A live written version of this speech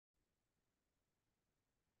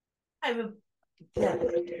Hi, yeah.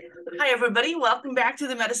 Hi, everybody. Welcome back to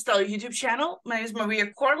the Metastellar YouTube channel. My name is Maria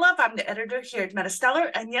Korlov. I'm the editor here at Metastellar.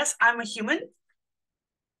 And yes, I'm a human,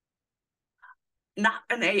 not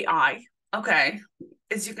an AI. Okay.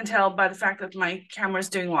 As you can tell by the fact that my camera is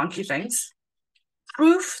doing wonky things.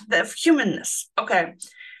 Proof of humanness. Okay.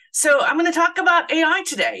 So I'm going to talk about AI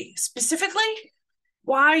today, specifically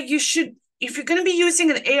why you should, if you're going to be using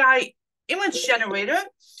an AI image generator,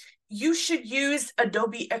 you should use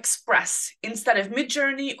Adobe Express instead of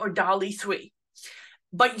Midjourney or DALL-E 3.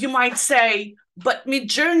 But you might say, but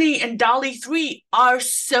Midjourney and DALL-E 3 are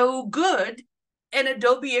so good and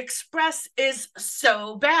Adobe Express is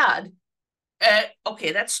so bad.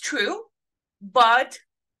 Okay, that's true, but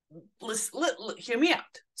hear me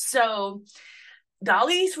out. So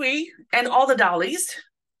DALL-E 3 and all the DALL-Es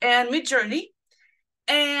and Midjourney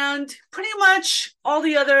and pretty much all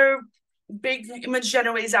the other big image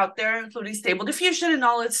generators out there, including Stable Diffusion and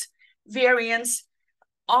all its variants,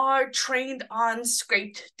 are trained on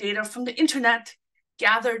scraped data from the internet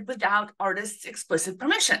gathered without artists' explicit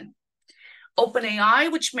permission. OpenAI,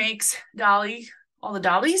 which makes DALL-E, all the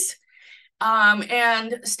DALL-Es,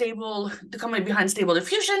 and the company behind Stable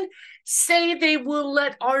Diffusion, say they will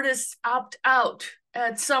let artists opt out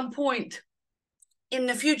at some point in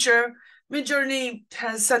the future. Midjourney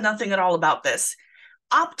has said nothing at all about this.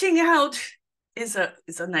 Opting out is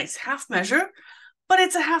a nice half measure, but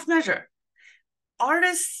it's a half measure.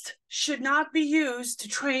 Artists should not be used to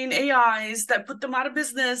train AIs that put them out of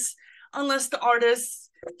business unless the artist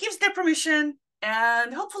gives their permission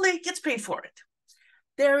and hopefully gets paid for it.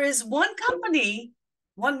 There is one company,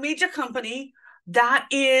 one major company, that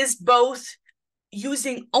is both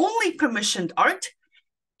using only permissioned art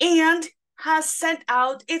and has sent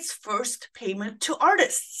out its first payment to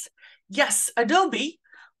artists. Yes, Adobe,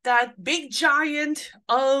 that big giant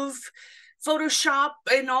of Photoshop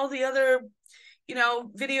and all the other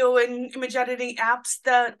video and image editing apps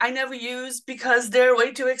that I never use because they're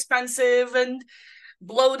way too expensive and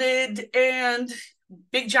bloated and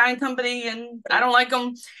big giant company and I don't like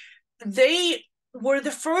them. They were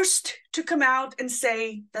the first to come out and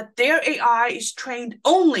say that their AI is trained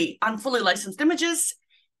only on fully licensed images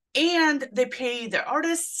and they pay their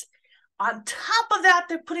artists. On top of that,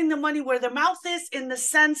 they're putting the money where their mouth is in the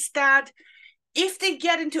sense that if they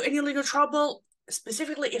get into any legal trouble,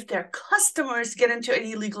 specifically if their customers get into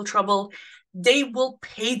any legal trouble, they will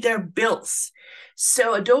pay their bills.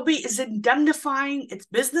 So Adobe is indemnifying its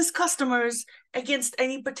business customers against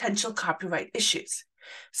any potential copyright issues.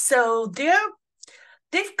 So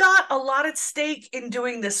they've got a lot at stake in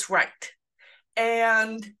doing this right.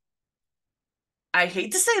 And I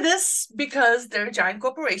hate to say this because they're a giant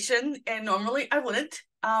corporation and normally I wouldn't.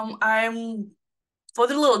 I'm for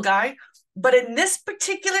the little guy. But in this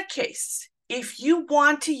particular case, if you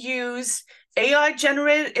want to use AI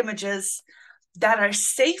generated images that are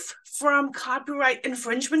safe from copyright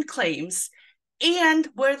infringement claims and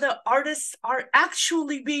where the artists are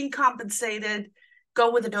actually being compensated,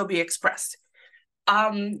 go with Adobe Express.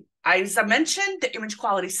 As I mentioned, the image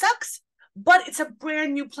quality sucks, but it's a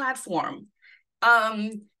brand new platform.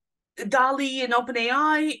 DALL-E and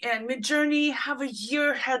OpenAI and Midjourney have a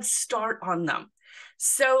year head start on them.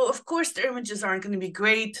 So, of course, their images aren't going to be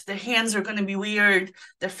great. Their hands are going to be weird.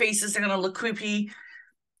 Their faces are going to look creepy.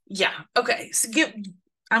 Yeah, okay. So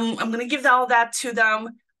I'm going to give all that to them,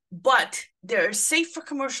 but they're safe for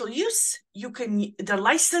commercial use. They're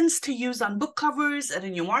licensed to use on book covers and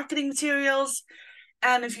in your marketing materials.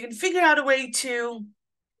 And if you can figure out a way to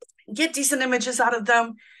get decent images out of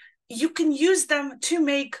them, you can use them to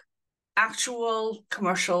make actual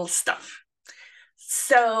commercial stuff.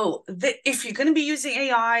 So if you're going to be using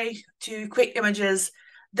AI to create images,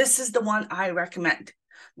 this is the one I recommend.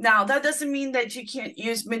 Now, that doesn't mean that you can't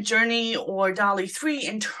use Midjourney or DALL-E 3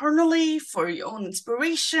 internally for your own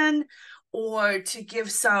inspiration or to give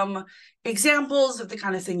some examples of the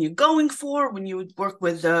kind of thing you're going for when you would work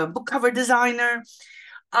with a book cover designer.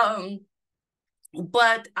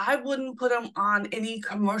 But I wouldn't put them on any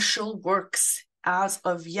commercial works as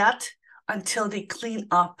of yet until they clean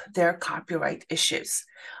up their copyright issues.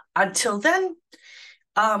 Until then,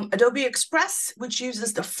 Adobe Express, which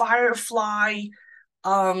uses the Firefly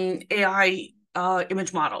AI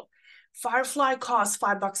image model. Firefly costs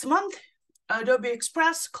 $5 a month. Adobe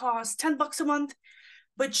Express costs $10 a month,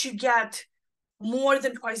 but you get more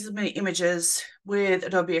than twice as many images with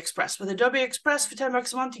Adobe Express. With Adobe Express for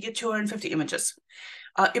 $10 a month, you get 250 images,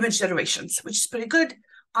 image generations, which is pretty good.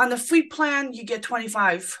 On the free plan, you get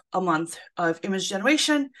 25 a month of image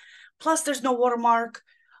generation, plus there's no watermark.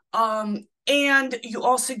 And you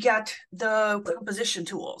also get the composition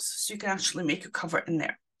tools, so you can actually make a cover in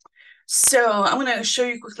there. So I'm going to show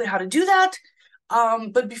you quickly how to do that.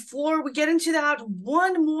 But before we get into that,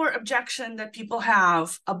 one more objection that people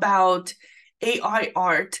have about AI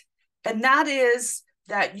art, and that is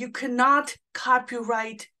that you cannot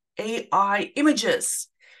copyright AI images.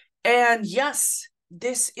 And yes,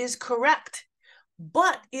 this is correct.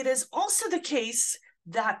 But it is also the case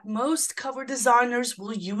that most cover designers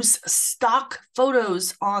will use stock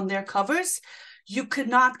photos on their covers. You could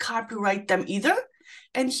not copyright them either.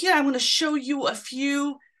 And here I'm going to show you a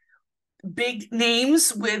few big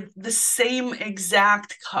names with the same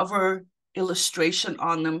exact cover illustration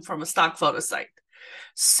on them from a stock photo site.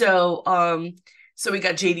 So we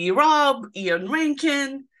got J.D. Robb, Ian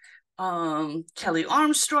Rankin, Kelly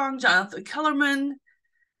Armstrong, Jonathan Kellerman,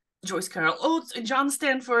 Joyce Carol Oates, and John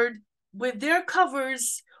Stanford, with their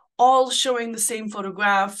covers all showing the same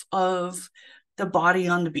photograph of the body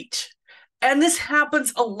on the beach. And this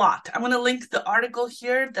happens a lot. I'm going to link the article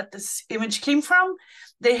here that this image came from.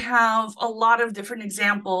 They have a lot of different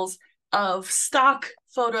examples of stock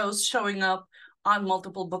photos showing up on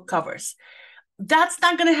multiple book covers. That's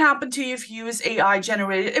not going to happen to you if you use AI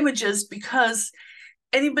generated images, because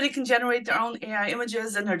anybody can generate their own AI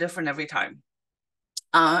images and they're different every time.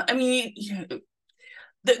 I mean,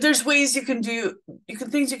 there's ways you can do,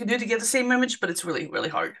 things you can do to get the same image, but it's really, really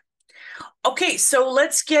hard. Okay, so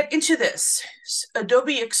let's get into this.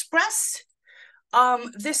 Adobe Express.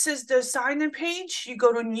 This is the sign-in page. You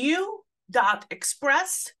go to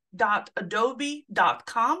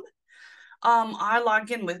new.express.adobe.com. I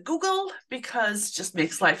log in with Google because it just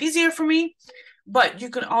makes life easier for me. But you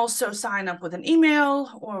can also sign up with an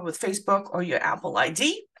email or with Facebook or your Apple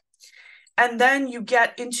ID. And then you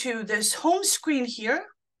get into this home screen here.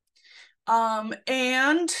 I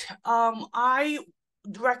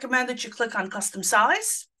recommend that you click on custom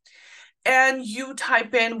size and you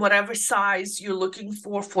type in whatever size you're looking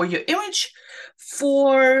for your image.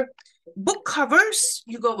 For book covers,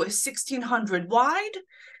 you go with 1600 wide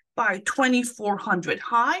by 2400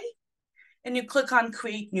 high, and you click on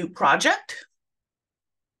create new project.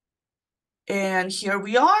 And here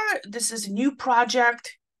we are. This is a new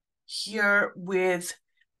project here with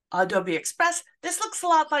Adobe Express. This looks a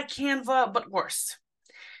lot like Canva, but worse.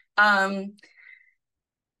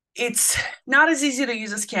 It's not as easy to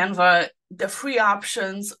use as Canva. The free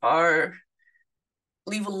options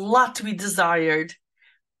leave a lot to be desired.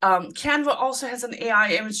 Canva also has an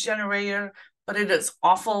AI image generator, but it is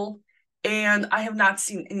awful. And I have not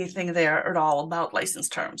seen anything there at all about license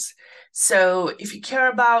terms. So if you care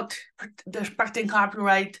about respecting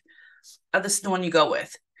copyright, this is the one you go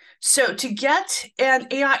with. So to get an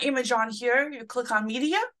AI image on here, you click on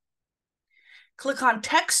media, click on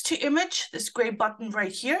text to image, this gray button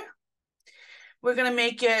right here. We're going to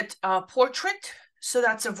make it a portrait. So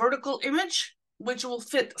that's a vertical image, which will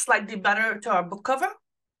fit slightly better to our book cover.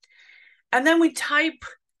 And then we type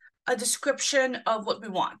a description of what we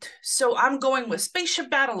want. So I'm going with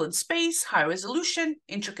spaceship battle in space, high resolution,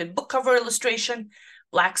 intricate book cover illustration,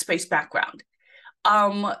 black space background.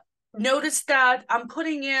 Notice that I'm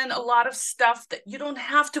putting in a lot of stuff that you don't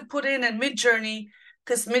have to put in Midjourney,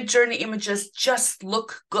 because Midjourney images just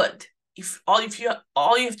look good. All you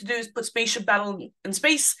have to do is put spaceship battle in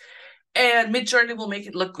space, and Midjourney will make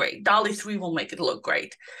it look great. DALL-E 3 will make it look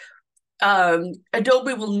great.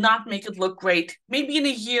 Adobe will not make it look great. Maybe in a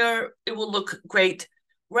year it will look great.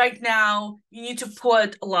 Right now, you need to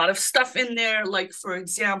put a lot of stuff in there. Like, for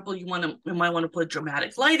example, you might want to put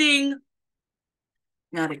dramatic lighting,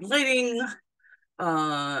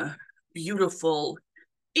 beautiful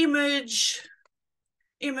image,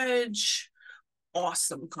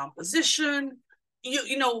 awesome composition.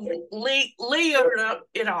 Layer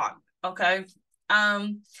it on, okay?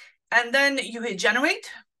 And then you hit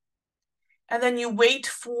generate, and then you wait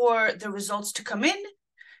for the results to come in.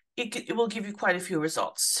 It will give you quite a few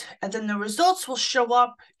results. And then the results will show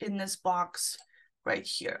up in this box right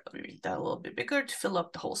here. Let me make that a little bit bigger to fill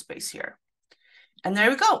up the whole space here. And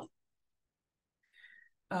there we go.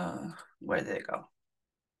 Where did they go?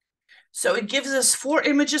 So it gives us 4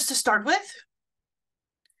 images to start with.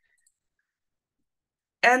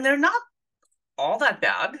 And they're not all that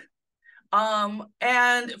bad.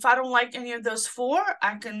 And if I don't like any of those 4,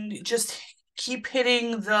 I can just keep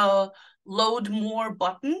hitting the load more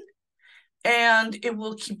button, and it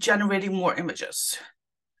will keep generating more images.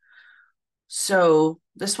 So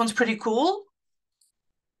this one's pretty cool.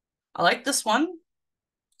 I like this one.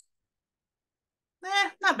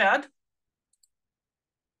 Not bad.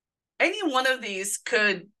 Any one of these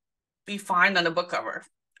could be fine on a book cover,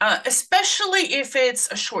 especially if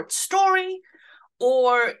it's a short story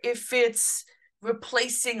or if it's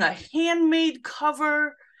replacing a handmade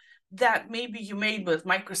cover. that maybe you made with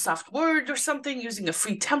Microsoft Word or something using a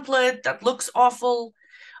free template that looks awful.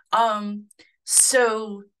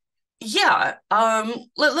 So yeah,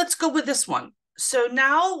 let's go with this one. So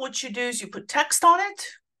now what you do is you put text on it,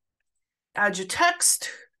 add your text,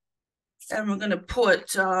 and we're gonna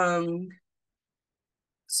put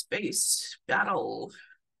space battle,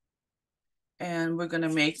 and we're gonna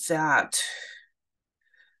make that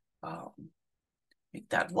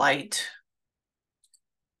white,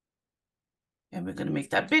 and we're gonna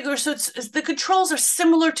make that bigger. So it's the controls are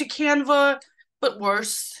similar to Canva, but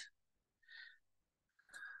worse.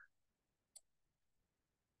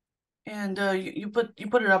 And you put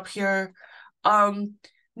it up here.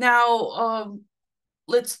 Now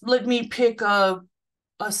let me pick a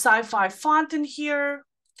sci-fi font in here.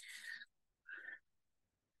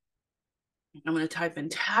 I'm going to type in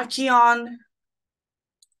Tachyon.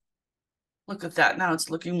 Look at that. Now it's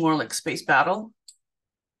looking more like Space Battle.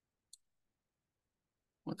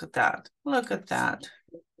 Look at that. Look at that.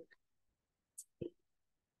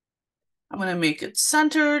 I'm going to make it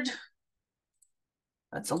centered.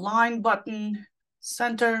 That's a line button,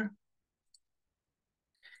 center.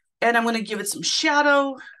 And I'm going to give it some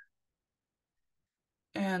shadow.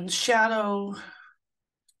 And shadow,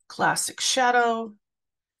 classic shadow.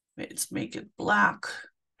 Let's make it black.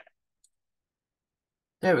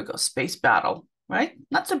 There we go, Space Battle, right?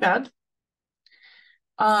 Not so bad.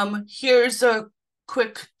 Here's a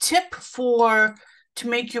quick tip to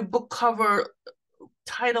make your book cover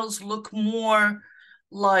titles look more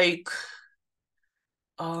like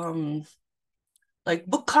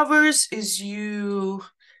book covers is you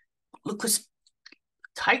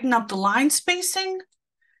tighten up the line spacing,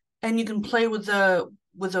 and you can play with the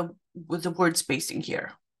word spacing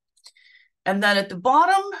here. And then at the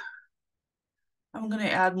bottom, I'm going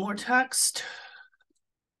to add more text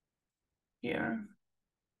here.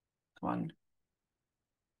 Come on.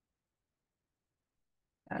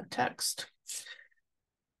 Add text.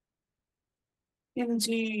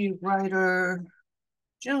 Indie Writer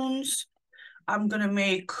Jones. I'm going to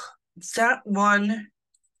make that one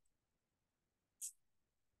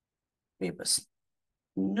Rebus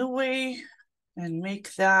New Way and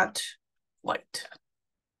make that white.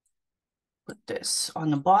 Put this on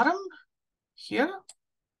the bottom here.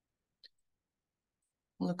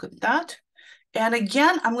 Look at that. And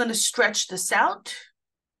again, I'm going to stretch this out.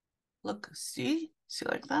 Look, see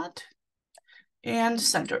like that. And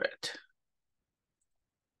center it.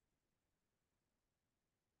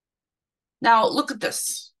 Now look at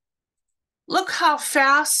this. Look how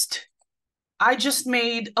fast I just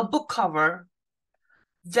made a book cover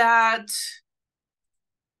that,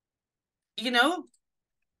 you know,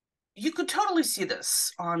 you could totally see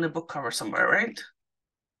this on a book cover somewhere, right?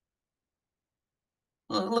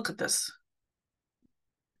 Look at this.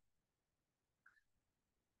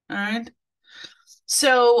 All right.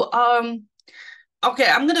 So, okay,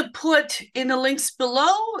 I'm going to put in the links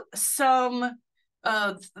below some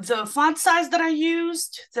the font size that I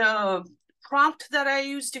used, the prompt that I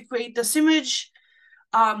used to create this image,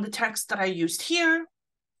 the text that I used here,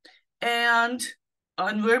 and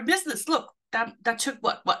we're business. Look, that took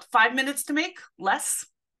what 5 minutes to make? Less.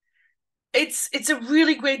 It's a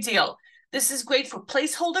really great deal. This is great for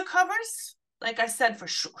placeholder covers, like I said, for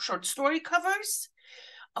short story covers,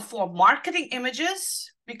 for marketing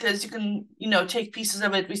images, because you can, take pieces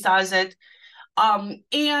of it, resize it.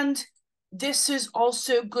 And this is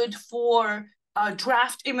also good for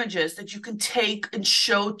draft images that you can take and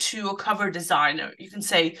show to a cover designer. You can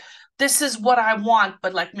say, this is what I want,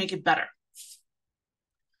 but like make it better.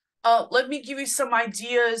 Let me give you some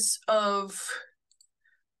ideas of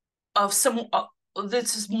some,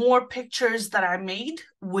 this is more pictures that I made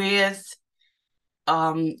with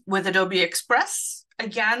Adobe Express.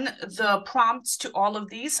 Again, the prompts to all of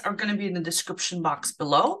these are going to be in the description box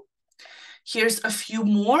below. Here's a few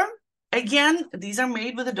more. Again, these are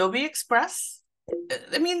made with Adobe Express.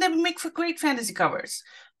 I mean, they make for great fantasy covers.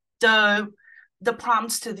 The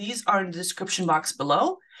prompts to these are in the description box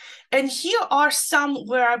below. And here are some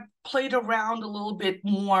where I played around a little bit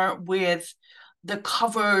more with the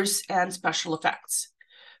covers and special effects.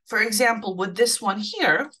 For example, with this one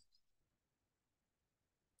here,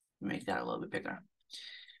 make that a little bit bigger.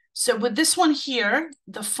 So with this one here,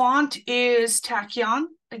 the font is Tachyon,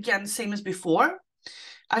 again, same as before.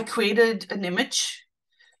 I created an image.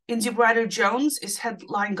 Indie Writer Jones is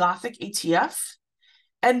Headline Gothic ATF.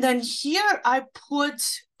 And then here I put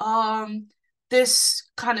this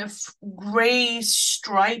kind of gray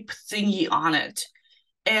stripe thingy on it.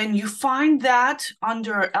 And you find that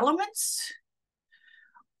under Elements,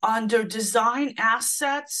 under Design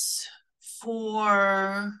Assets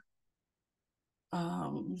for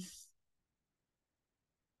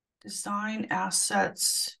Design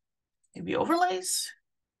assets, maybe overlays.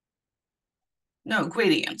 No,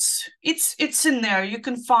 gradients. It's in there. You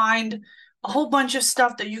can find a whole bunch of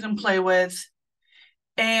stuff that you can play with.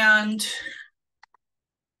 And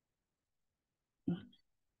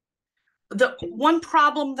the one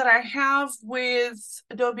problem that I have with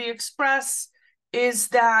Adobe Express is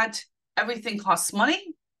that everything costs money.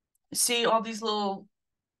 See all these little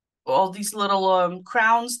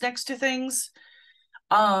crowns next to things.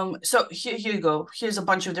 So here you go. Here's a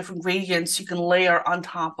bunch of different gradients you can layer on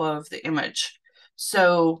top of the image.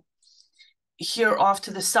 So here off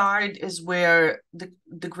to the side is where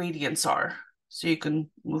the gradients are. So you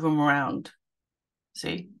can move them around.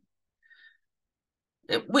 See?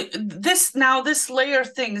 This layer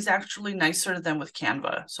thing is actually nicer than with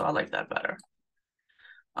Canva. So I like that better.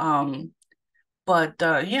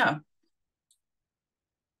 Yeah.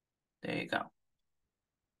 There you go.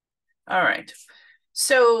 All right.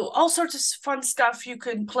 So all sorts of fun stuff you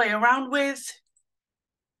can play around with.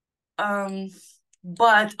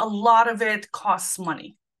 But a lot of it costs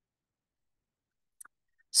money.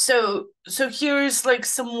 So here's like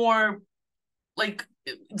some more like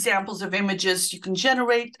examples of images you can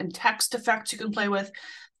generate and text effects you can play with.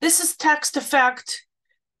 This is text effect,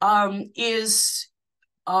 where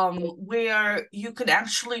you can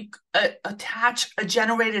actually attach a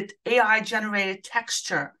AI generated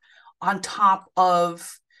texture on top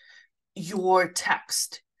of your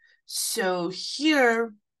text. So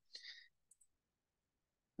here,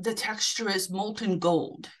 the texture is molten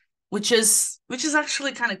gold, which is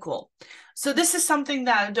actually kind of cool. So this is something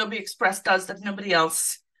that Adobe Express does that nobody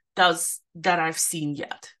else does that I've seen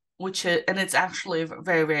yet, and it's actually a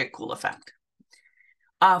very, very cool effect.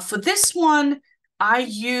 For this one, I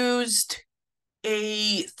used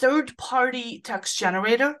a third-party text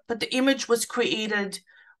generator, but the image was created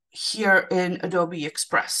here in Adobe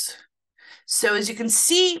Express. So as you can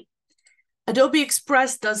see, Adobe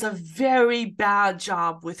Express does a very bad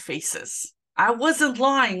job with faces. I wasn't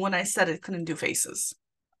lying when I said it couldn't do faces.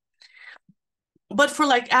 But for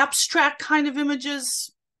like abstract kind of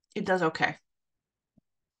images, it does okay.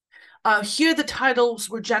 Here the titles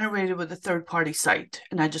were generated with a third-party site,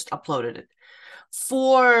 and I just uploaded it.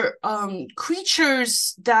 For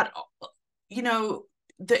creatures that, you know,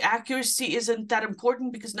 the accuracy isn't that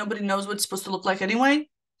important because nobody knows what it's supposed to look like anyway,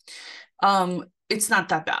 it's not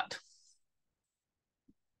that bad.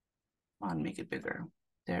 Come on, make it bigger.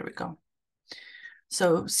 There we go.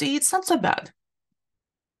 So see, it's not so bad.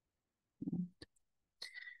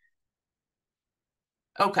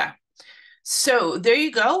 Okay, so there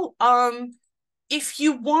you go. If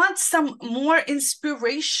you want some more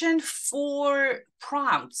inspiration for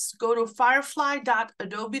prompts, go to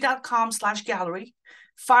firefly.adobe.com/gallery.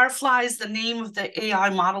 Firefly is the name of the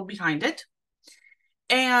AI model behind it.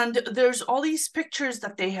 And there's all these pictures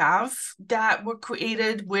that they have that were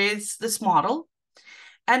created with this model.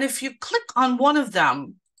 And if you click on one of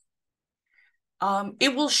them,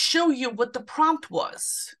 it will show you what the prompt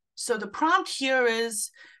was. So the prompt here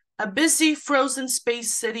is a busy frozen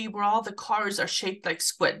space city where all the cars are shaped like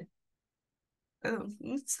squid.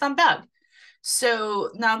 It's not bad.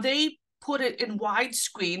 So now they put it in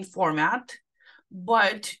widescreen format,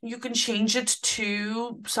 but you can change it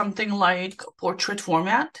to something like portrait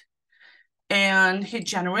format and hit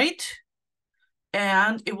generate,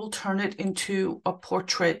 and it will turn it into a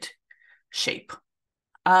portrait shape.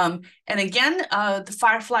 And again, the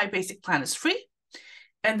Firefly basic plan is free.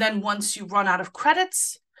 And then once you run out of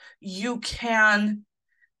credits, you can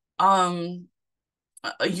buy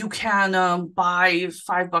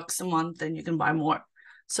 $5 a month, and you can buy more.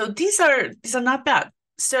 So these are not bad.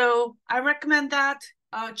 So I recommend that.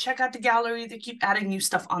 Check out the gallery. They keep adding new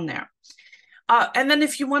stuff on there. And then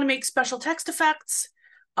if you want to make special text effects,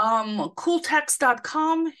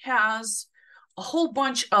 cooltext.com has a whole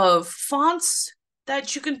bunch of fonts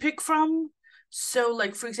that you can pick from. So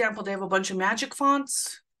like, for example, they have a bunch of magic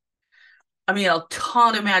fonts. I mean, a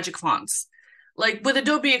ton of magic fonts. Like with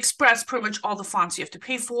Adobe Express, pretty much all the fonts you have to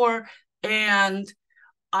pay for. And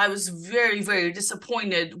I was very, very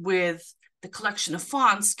disappointed with the collection of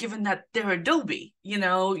fonts, given that they're Adobe. You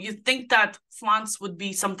know, you'd think that fonts would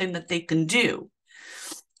be something that they can do.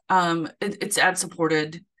 It's ad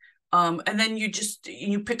supported. And then you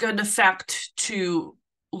pick an effect to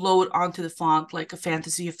load onto the font, like a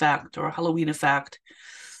fantasy effect or a Halloween effect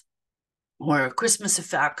or a Christmas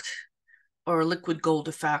effect or a liquid gold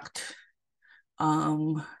effect.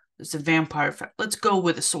 There's a vampire effect. Let's go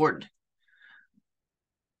with a sword.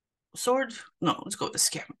 Sword? No, let's go with a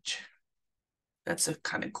scavenge. That's a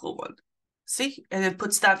kind of cool one. See, and it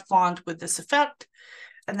puts that font with this effect,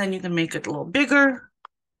 and then you can make it a little bigger,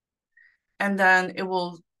 and then it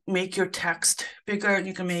will make your text bigger.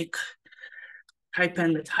 You can type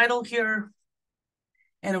in the title here,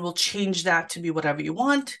 and it will change that to be whatever you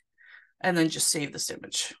want, and then just save this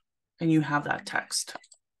image, and you have that text.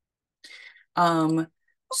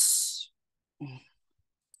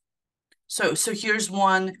 So here's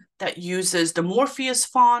one that uses the Morpheus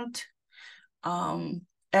font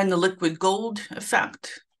and the liquid gold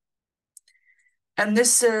effect. And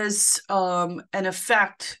this is an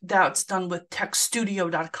effect that's done with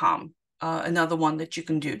textstudio.com, another one that you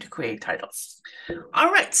can do to create titles. All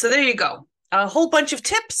right, so there you go. A whole bunch of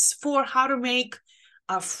tips for how to make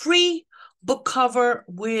a free book cover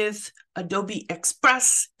with Adobe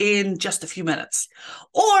Express in just a few minutes.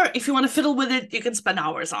 Or if you want to fiddle with it, you can spend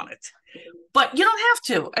hours on it. But you don't have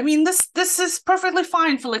to. I mean, this is perfectly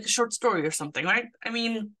fine for like a short story or something, right? I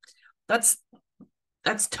mean, that's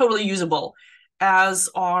totally usable, as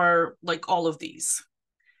are like all of these.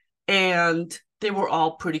 And they were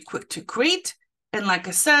all pretty quick to create. And like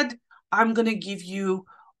I said, I'm going to give you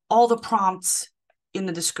all the prompts in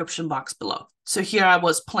the description box below. So here I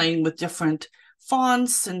was playing with different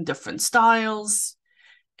fonts and different styles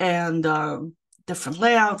and different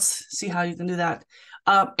layouts. See how you can do that.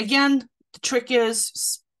 Again, the trick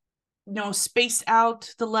is, space out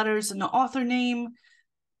the letters in the author name,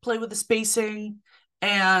 play with the spacing,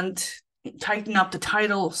 and tighten up the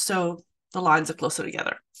title so the lines are closer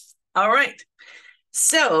together. All right.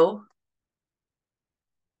 So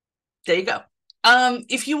there you go.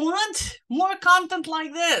 If you want more content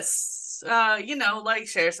like this, like,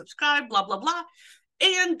 share, subscribe, blah, blah, blah,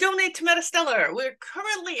 and donate to Metastellar. We're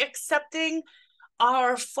currently accepting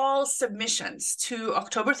our fall submissions to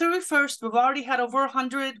October 31st. We've already had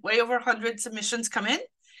way over 100 submissions come in.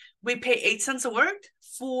 We pay 8 cents a word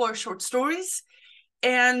for short stories.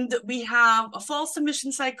 And we have a fall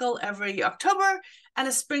submission cycle every October and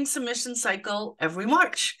a spring submission cycle every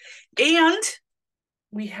March. And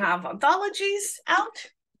we have anthologies out.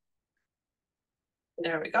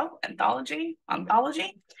 There we go, anthology.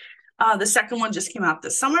 The second one just came out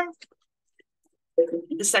this summer.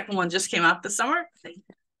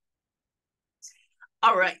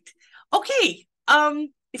 All right. Okay.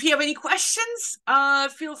 If you have any questions,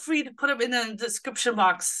 feel free to put them in the description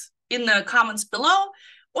box in the comments below,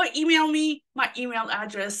 or email me. My email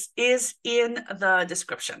address is in the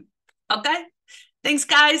description. Okay? Thanks,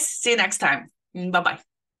 guys. See you next time. Bye-bye.